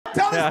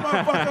Tell this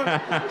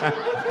motherfucker.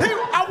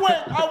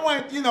 I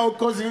went, you know,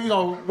 because, you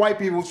know, white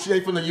people, they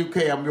from the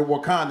UK, I'm in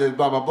Wakanda,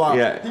 blah, blah, blah.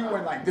 Yeah. He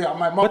went like this. I'm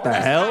like, what the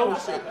hell?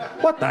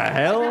 What the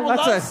hell?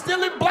 That's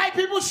stealing black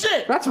people's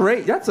shit. That's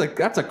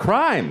a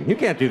crime. You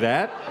can't do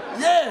that.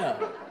 Yeah.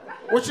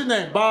 What's your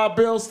name? Bob,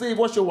 Bill, Steve?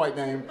 What's your white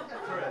name?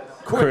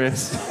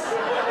 Chris.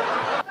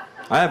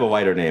 I have a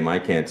whiter name. I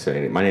can't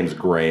say it. My name's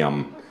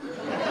Graham.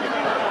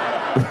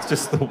 It's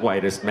just the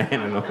whitest man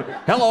in the...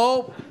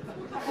 Hello.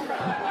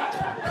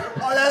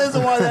 Oh, that is a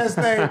white-ass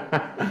name.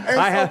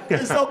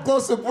 It's so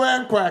close to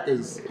graham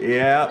crackers.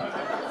 Yeah.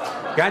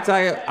 Can I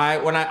tell you,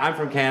 I'm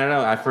from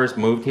Canada. I first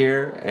moved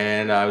here,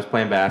 and I was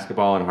playing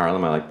basketball in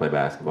Harlem. I like to play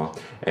basketball.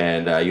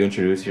 And you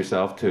introduce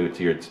yourself to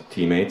your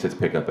teammates to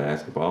pick up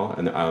basketball.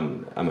 And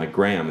I'm like,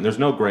 Graham. And there's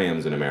no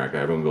Grahams in America.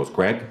 Everyone goes,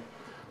 Greg?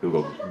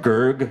 People go,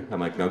 Gerg? I'm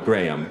like, no,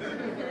 Graham.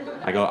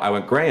 I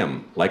went,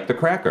 Graham, like the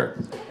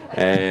cracker.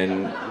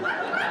 And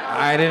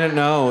I didn't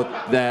know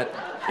that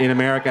in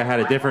America had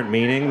a different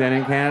meaning than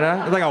in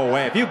Canada. It's like, oh,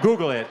 wait, if you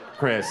Google it,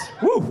 Chris,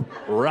 woo,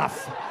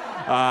 rough.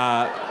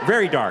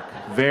 Very dark,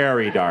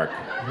 very dark.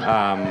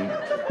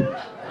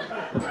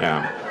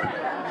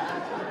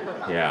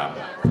 Yeah.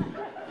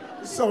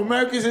 So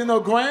Americans ain't no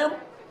Graham?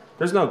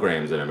 There's no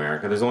Grahams in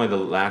America. There's only the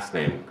last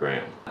name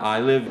Graham. I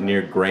live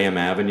near Graham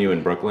Avenue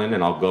in Brooklyn,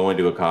 and I'll go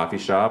into a coffee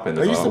shop, and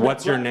they'll go,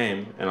 what's your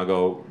name? And I'll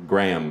go,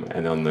 Graham.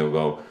 And then they'll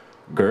go,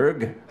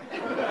 Gerg?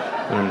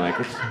 And I'm like,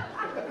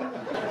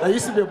 that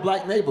used to be a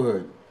black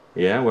neighborhood.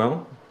 Yeah,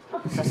 well.